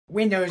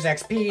Windows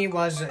XP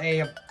was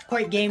a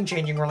quite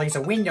game-changing release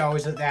of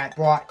Windows that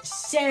brought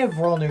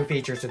several new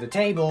features to the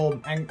table,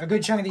 and a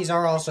good chunk of these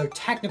are also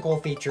technical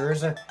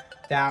features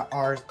that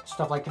are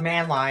stuff like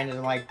command line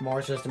and like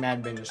more system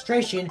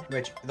administration,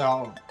 which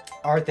though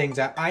are things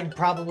that I'd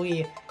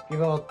probably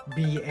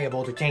be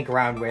able to tinker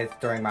around with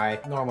during my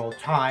normal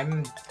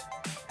time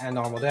and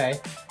normal day.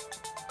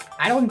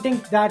 I don't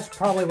think that's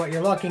probably what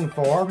you're looking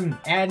for.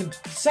 And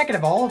second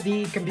of all,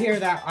 the computer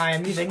that I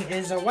am using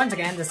is once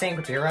again the same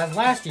computer as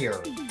last year.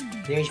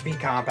 The HP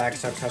Compact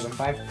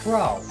 6005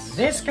 Pro.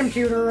 This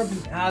computer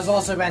has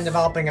also been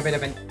developing a bit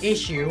of an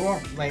issue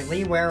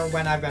lately where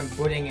when I've been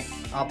booting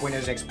up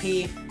Windows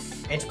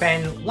XP, it's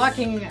been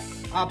locking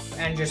up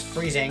and just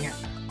freezing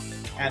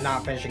and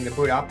not finishing the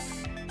boot up.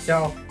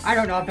 So I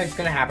don't know if it's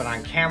gonna happen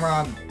on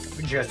camera,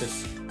 just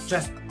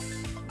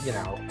you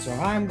know. So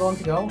I'm going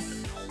to go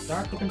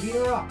start the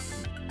computer up.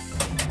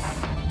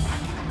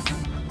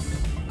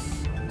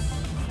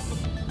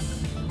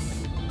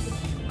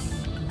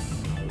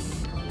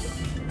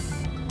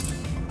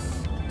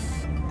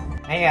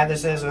 And yeah,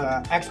 this is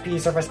XP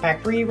Service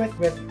Pack 3 with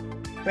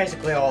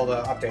basically all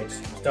the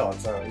updates still,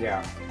 so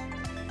yeah.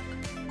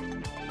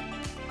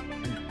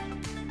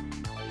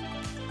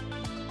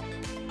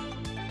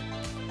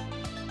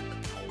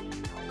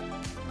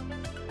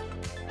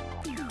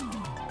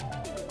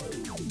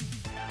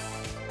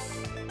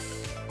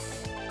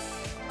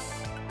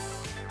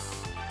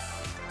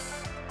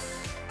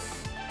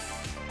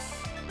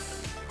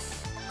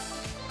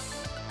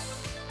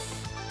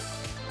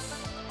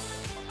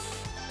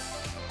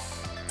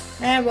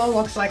 And well,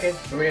 looks like it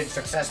booted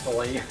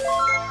successfully.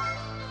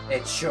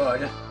 It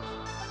should.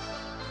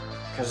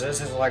 Because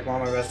this is like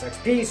one of my best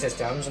XP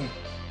systems.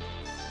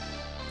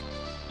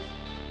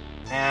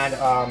 And,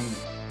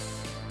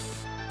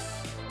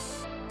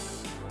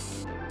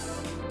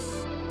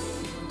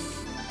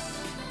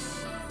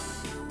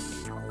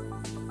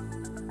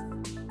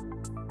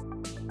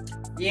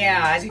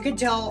 yeah, as you can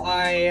tell,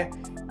 I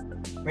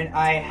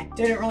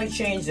didn't really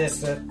change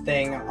this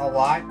thing a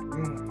lot.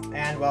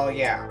 And, well,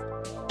 yeah.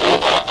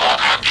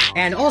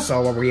 And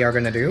also, what we are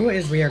going to do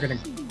is we are going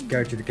to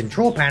go to the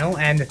control panel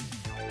and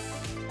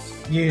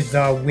use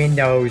the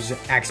Windows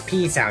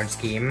XP sound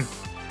scheme.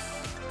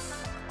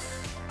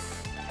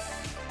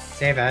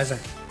 Save as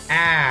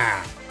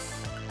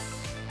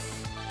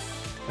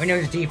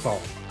Windows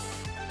default.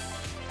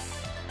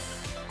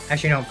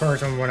 Actually, no,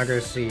 first I'm going to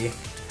go see.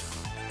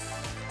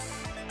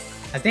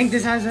 I think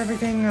this has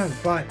everything,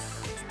 but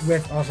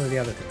with also the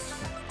other things.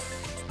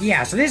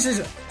 Yeah, so this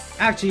is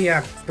actually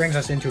brings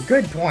us into a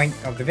good point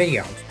of the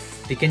video.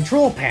 The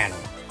control panel,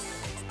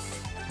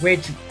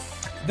 which,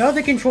 though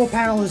the control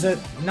panel is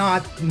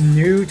not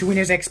new to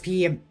Windows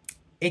XP,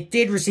 it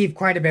did receive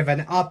quite a bit of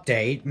an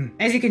update.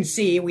 As you can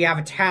see, we have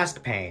a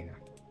task pane.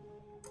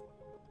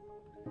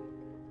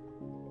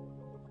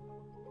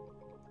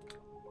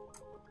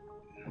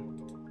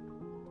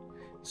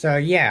 So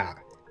yeah.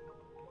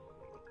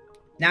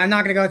 Now I'm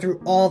not going to go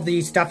through all of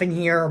the stuff in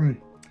here.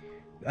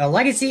 A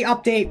legacy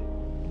update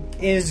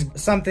is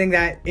something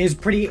that is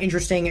pretty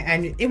interesting,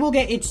 and it will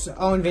get its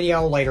own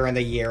video later in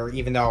the year,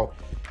 even though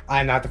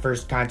I'm not the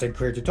first content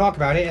creator to talk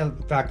about it. In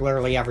fact,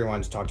 literally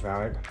everyone's talked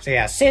about it. So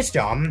yeah,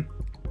 system.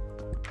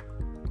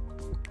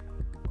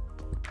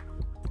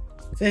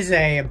 This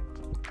is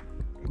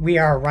we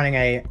are running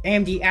a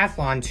AMD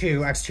Athlon 2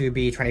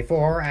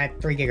 X2B24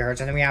 at 3 GHz,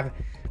 and then we have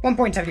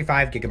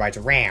 1.75 gigabytes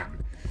of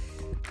RAM.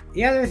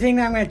 The other thing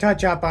that I'm going to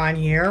touch up on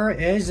here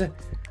is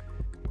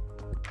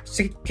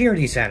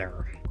Security Center,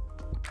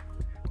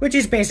 which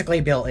is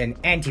basically built-in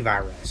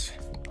antivirus.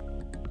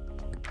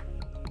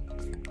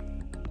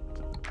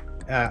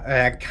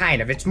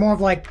 Kind of. It's more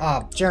of like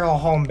a general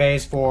home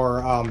base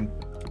for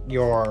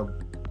your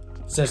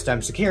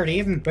system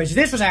security, which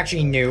this was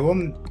actually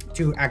new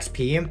to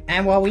XP.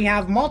 And while we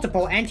have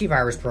multiple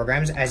antivirus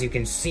programs, as you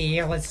can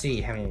see, let's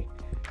see how many.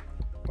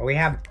 Well, we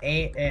have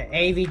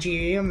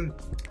AVG,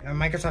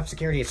 Microsoft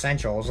Security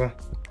Essentials.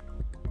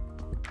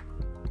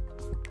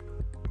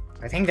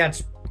 I think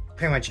that's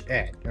pretty much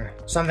it.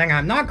 Something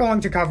I'm not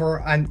going to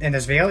cover in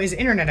this video is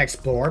Internet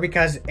Explorer,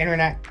 because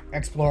Internet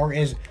Explorer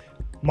is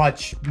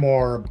much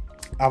more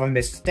of a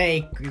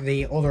mistake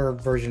the older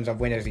versions of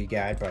Windows you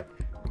get, but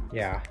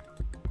yeah.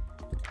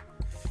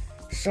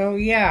 So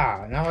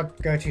yeah, now let's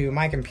go to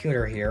my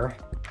computer here.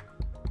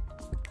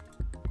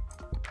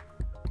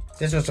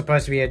 This was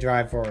supposed to be a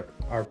drive for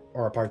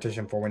or a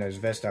partition for Windows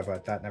Vista,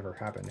 but that never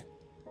happened.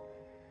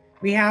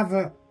 We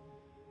have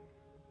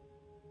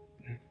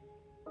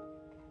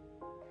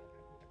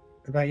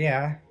but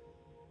yeah,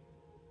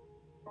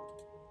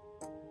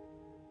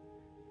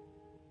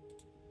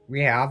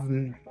 we have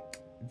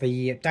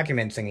the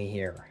document thingy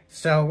here.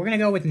 So we're gonna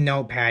go with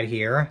Notepad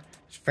here.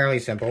 It's fairly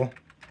simple.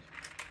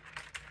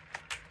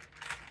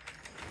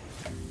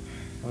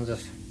 I'll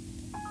just,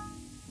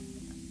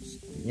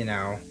 you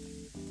know,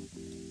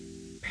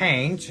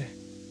 paint.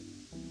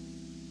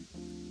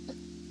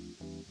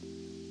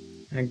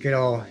 And good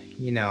old,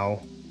 you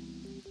know,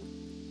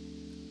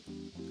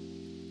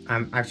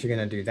 I'm actually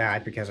gonna do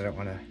that because I don't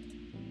want to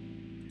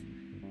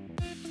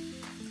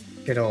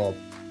Good old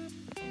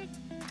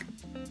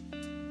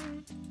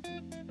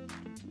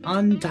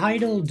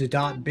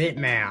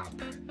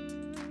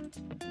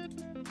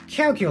untitled.bitmap.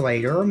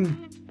 Calculator.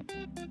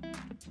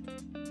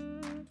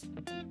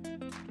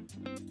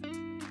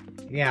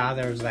 Yeah,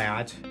 there's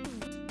that.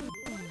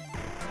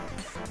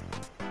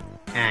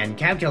 And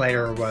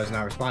calculator was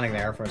not responding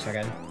there for a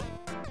second.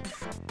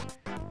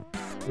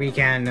 We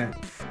can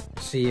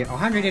see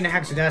 100 in a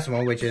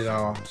hexadecimal, which is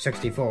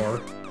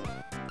 64.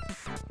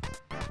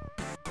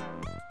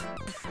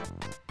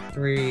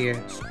 3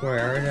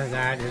 squared,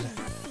 that is...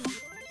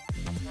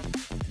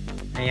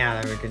 And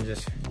yeah, then we can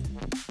just...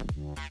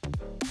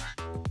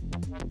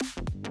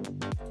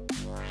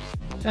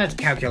 So that's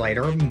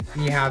calculator.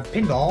 We have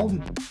pinball,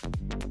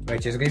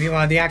 which is going to be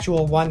one of the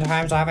actual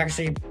times I'm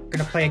actually going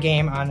to play a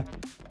game on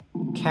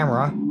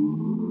camera.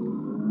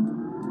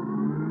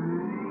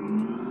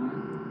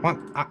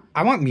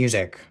 I want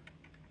music.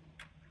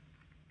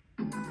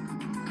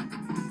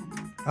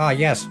 Oh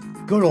yes,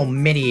 good old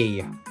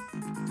MIDI.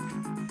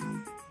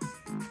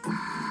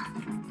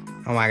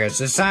 Oh my gosh,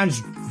 this sounds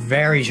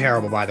very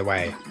terrible, by the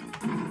way.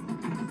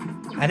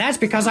 And that's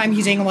because I'm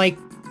using, like,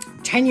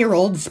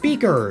 10-year-old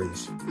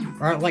speakers.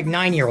 Or, like,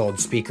 9-year-old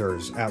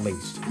speakers, at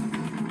least.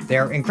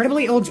 They're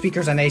incredibly old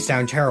speakers and they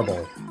sound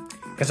terrible.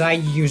 Because I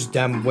used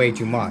them way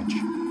too much.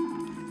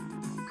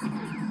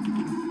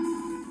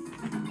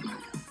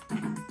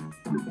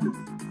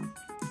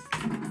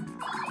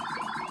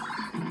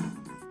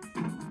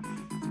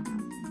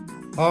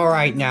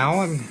 Alright,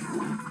 now I'm...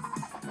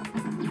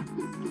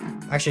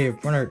 Actually,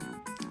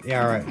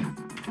 yeah, alright.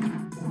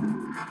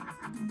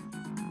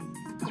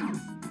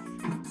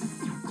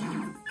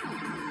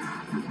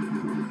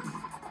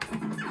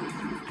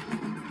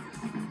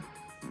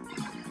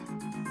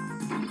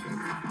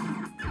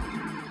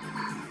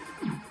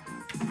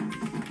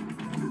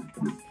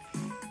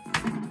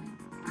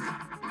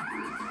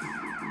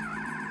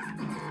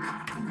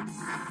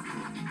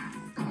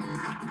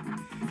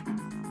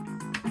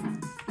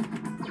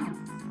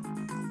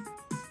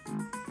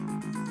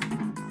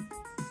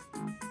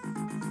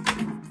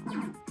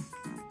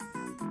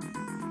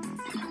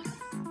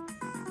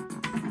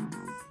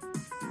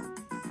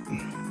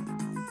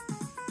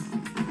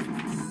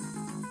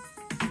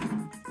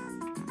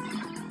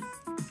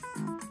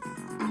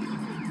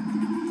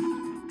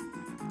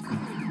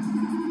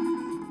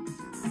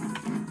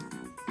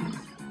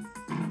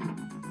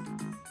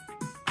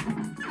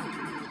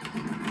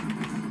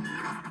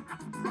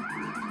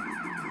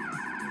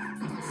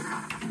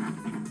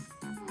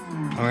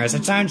 Oh yes,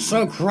 it sounds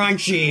so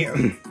crunchy.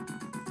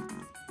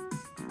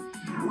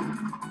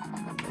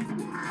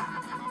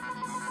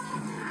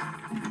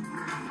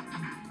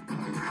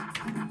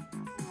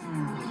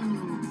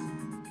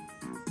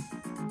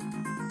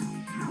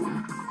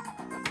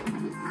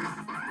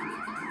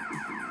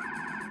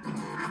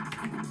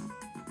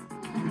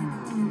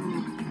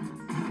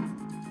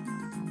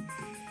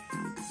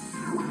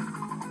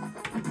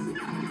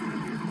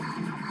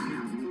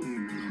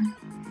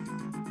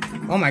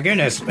 Oh my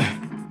goodness.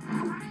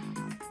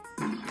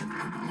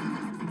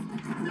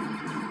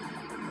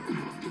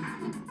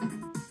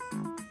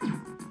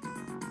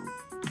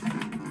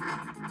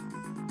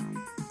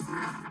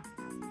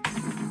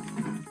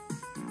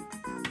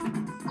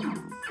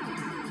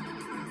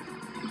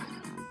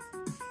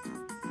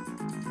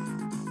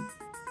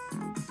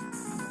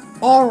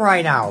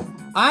 Alright now,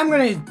 I'm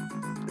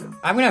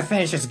gonna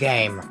finish this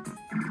game.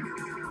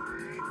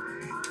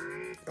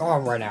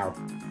 Alright now.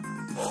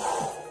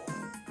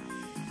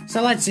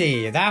 So let's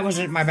see, that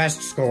wasn't my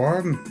best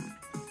score.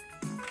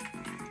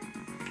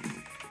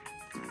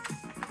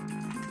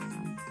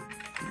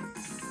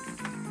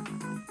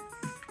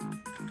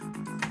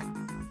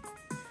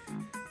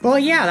 Well,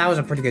 yeah, that was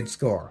a pretty good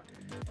score.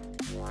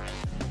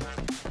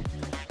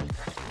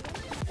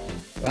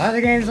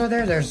 Other games out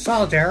there, there's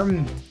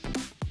Solitaire.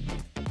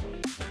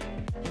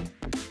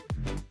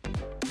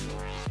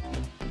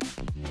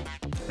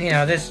 You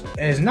know, this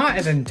is not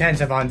as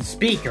intensive on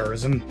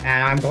speakers, and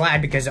I'm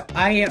glad because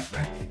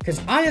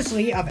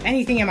honestly, of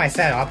anything in my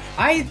setup,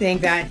 I think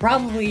that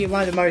probably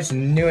one of the most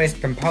newest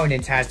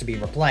components has to be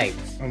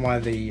replaced. And one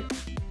of the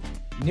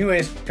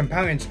newest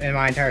components in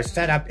my entire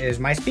setup is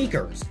my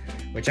speakers,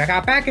 which I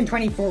got back in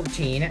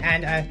 2014,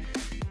 and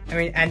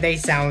and they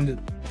sound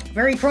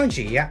very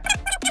crunchy.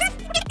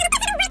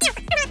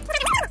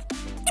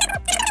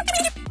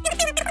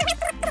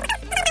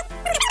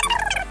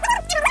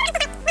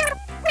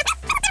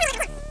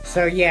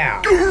 So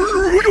yeah.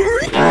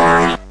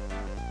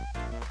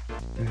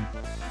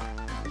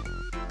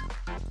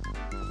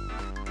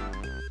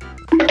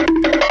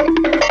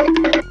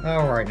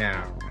 Alright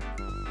now.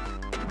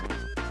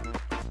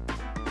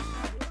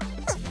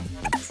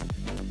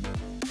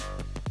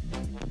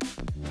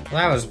 Well,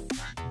 that was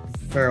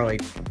fairly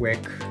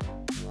quick.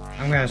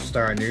 I'm gonna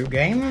start a new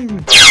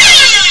game.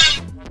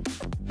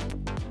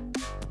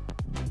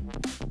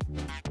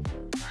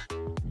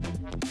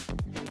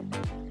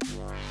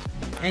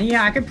 And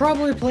yeah, I could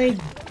probably play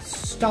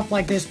stuff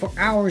like this for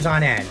hours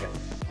on end.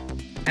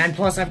 And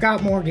plus, I've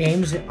got more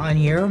games on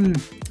here.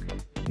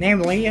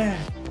 namely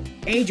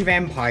Age of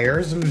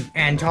Empires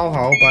and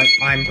Toho, but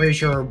I'm pretty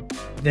sure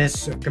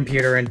this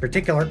computer in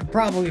particular could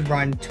probably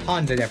run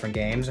tons of different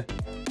games,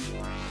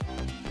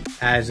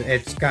 as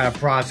it's got a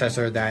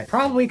processor that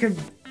probably could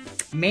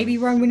maybe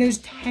run Windows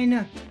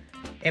 10.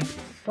 It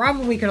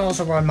probably could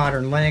also run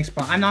modern Linux,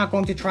 but I'm not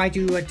going to try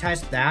to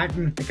test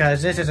that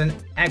because this is an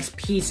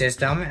XP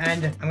system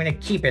and I'm going to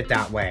keep it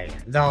that way.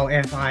 Though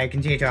if I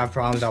continue to have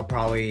problems, I'll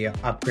probably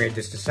upgrade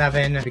this to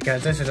 7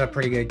 because this is a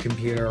pretty good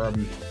computer.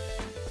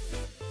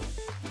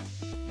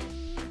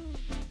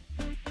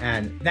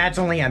 And that's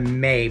only a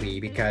maybe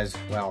because,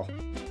 well,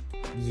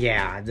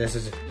 yeah, this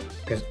is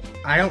because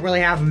I don't really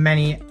have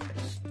many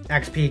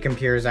XP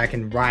computers that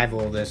can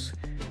rival this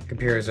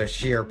computer's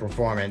sheer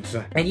performance.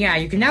 And yeah,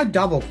 you can now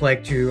double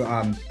click to,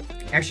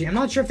 actually, I'm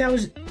not sure if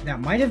that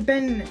might have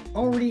been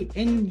already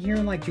in here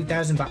in like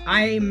 2000, but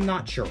I'm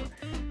not sure.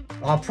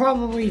 I'll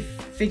probably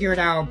figure it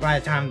out by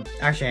the time,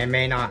 actually, I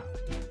may not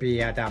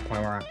be at that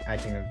point where I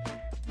think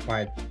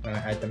when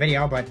I edit the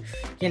video, but,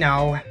 you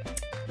know.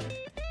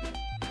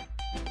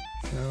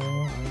 So,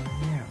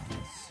 yeah,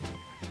 let's see.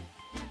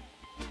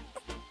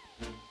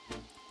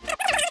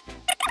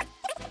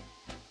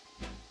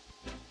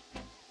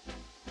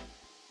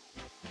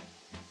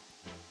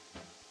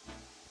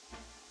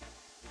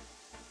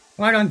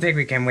 Well, I don't think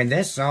we can win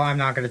this, so I'm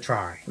not going to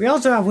try. We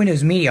also have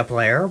Windows Media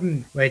Player,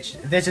 which,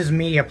 this is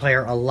Media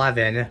Player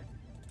 11.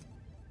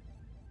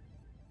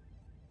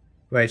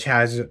 Which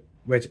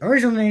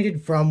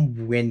originated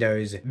from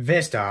Windows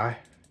Vista,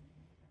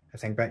 I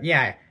think, but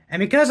yeah. And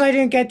because I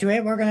didn't get to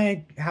it, we're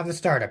gonna have the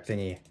startup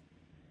thingy.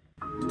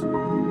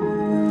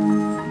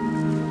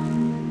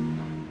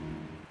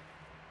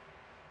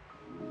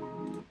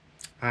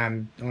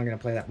 I'm only gonna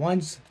play that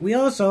once. We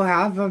also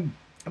have a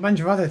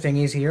bunch of other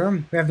thingies here.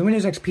 We have the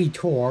Windows XP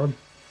Tour.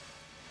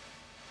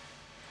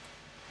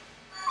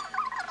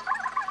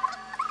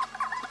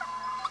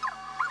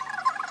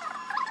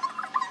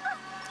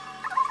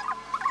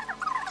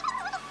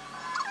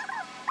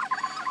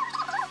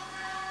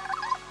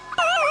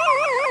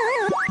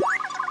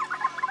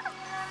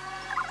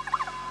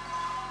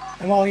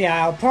 Well,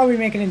 yeah, I'll probably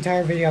make an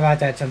entire video about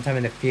that sometime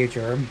in the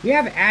future. We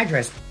have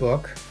Address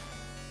Book.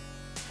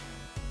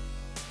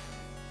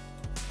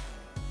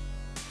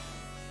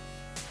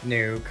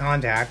 New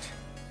contact.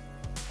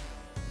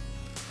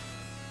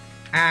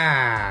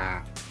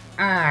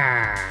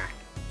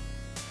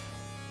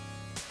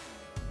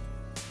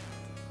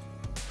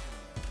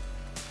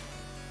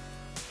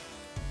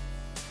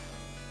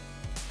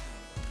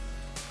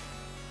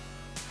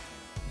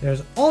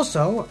 There's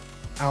also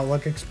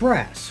Outlook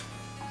Express.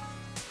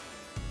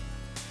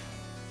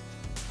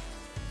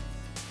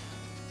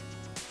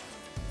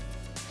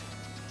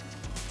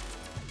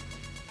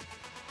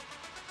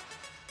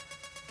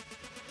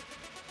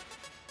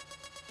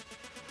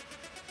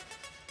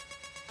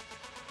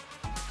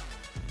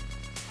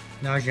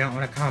 Now you don't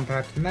want to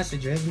compact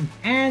messages.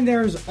 And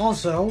there's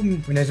also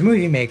Windows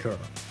Movie Maker.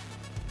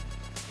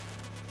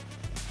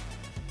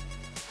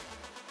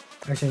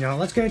 Actually, no,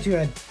 let's go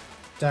to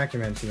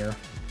Documents here.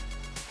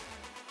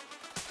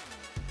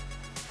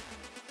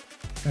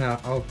 And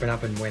I'll open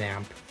up in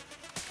Winamp.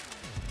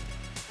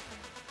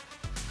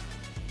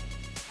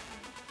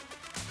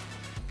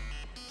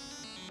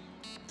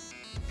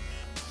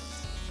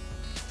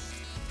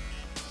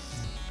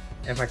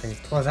 If I can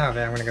close out of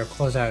it, I'm gonna go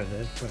close out of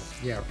it, but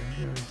yeah.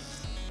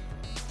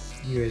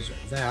 Use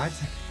that.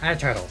 Add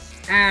title.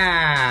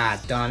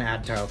 Done.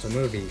 Add title to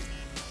movie.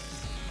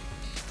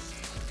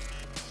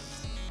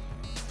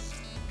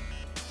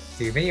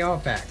 See video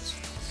effects.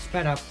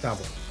 Sped up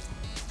double.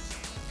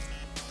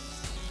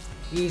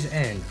 Ease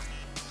in.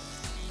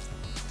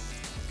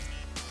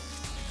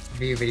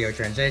 View video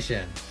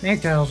transition.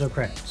 Make titles or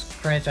credits.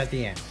 Credits at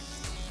the end.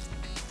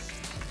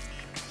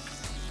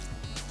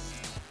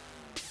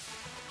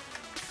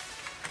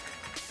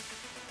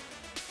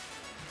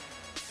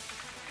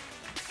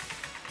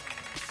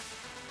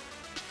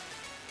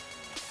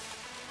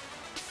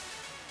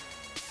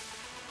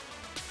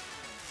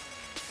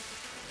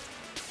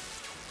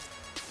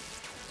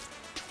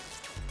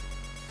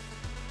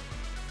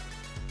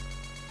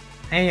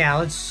 Hey, yeah,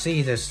 let's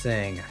see this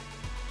thing.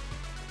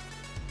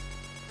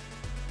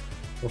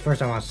 Well,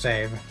 first I want to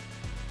save.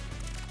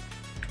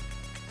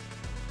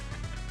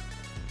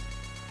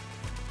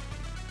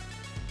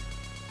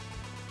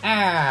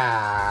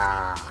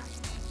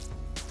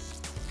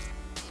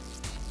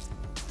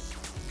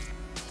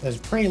 That's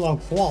pretty low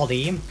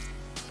quality.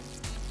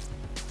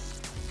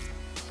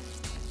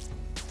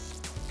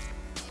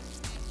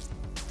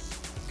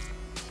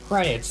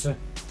 Credits.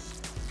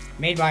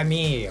 Made by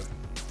me.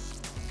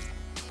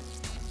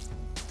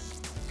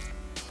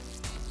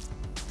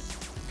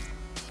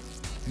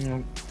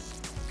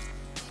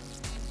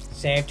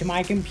 Save to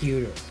my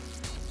computer.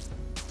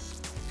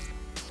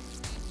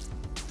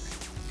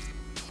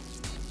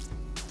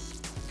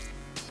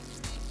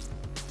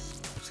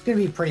 It's gonna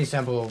be a pretty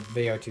simple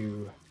video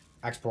to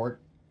export.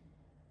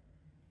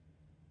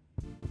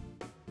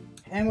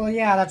 And well,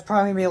 yeah, that's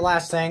probably gonna be the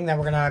last thing that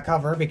we're gonna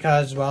cover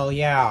because, well,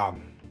 yeah.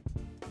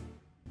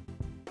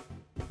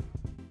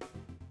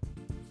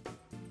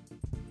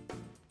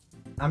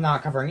 I'm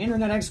not covering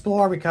Internet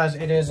Explorer because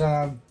it is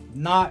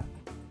not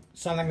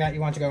something that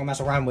you want to go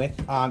mess around with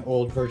on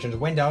old versions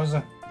of Windows.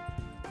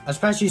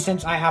 Especially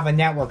since I have a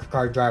network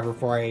card driver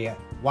for a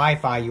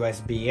Wi-Fi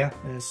USB.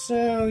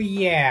 So,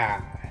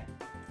 yeah.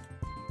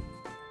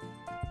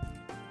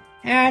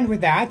 And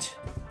with that,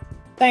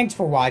 thanks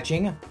for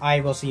watching. I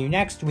will see you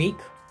next week.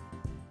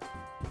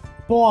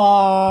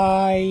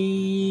 Bye!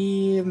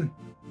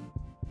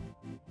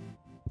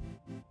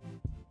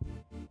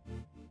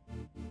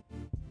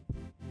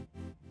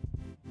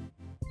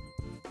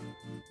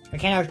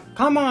 Okay, now,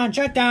 come on,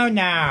 shut down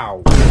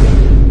now!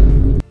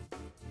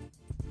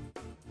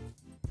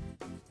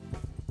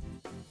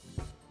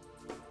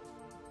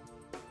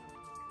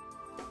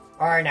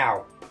 Alright,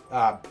 now,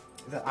 I'm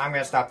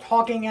gonna stop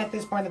talking at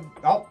this point.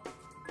 Oh.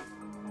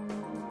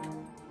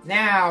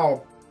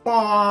 Now,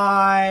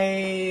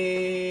 bye!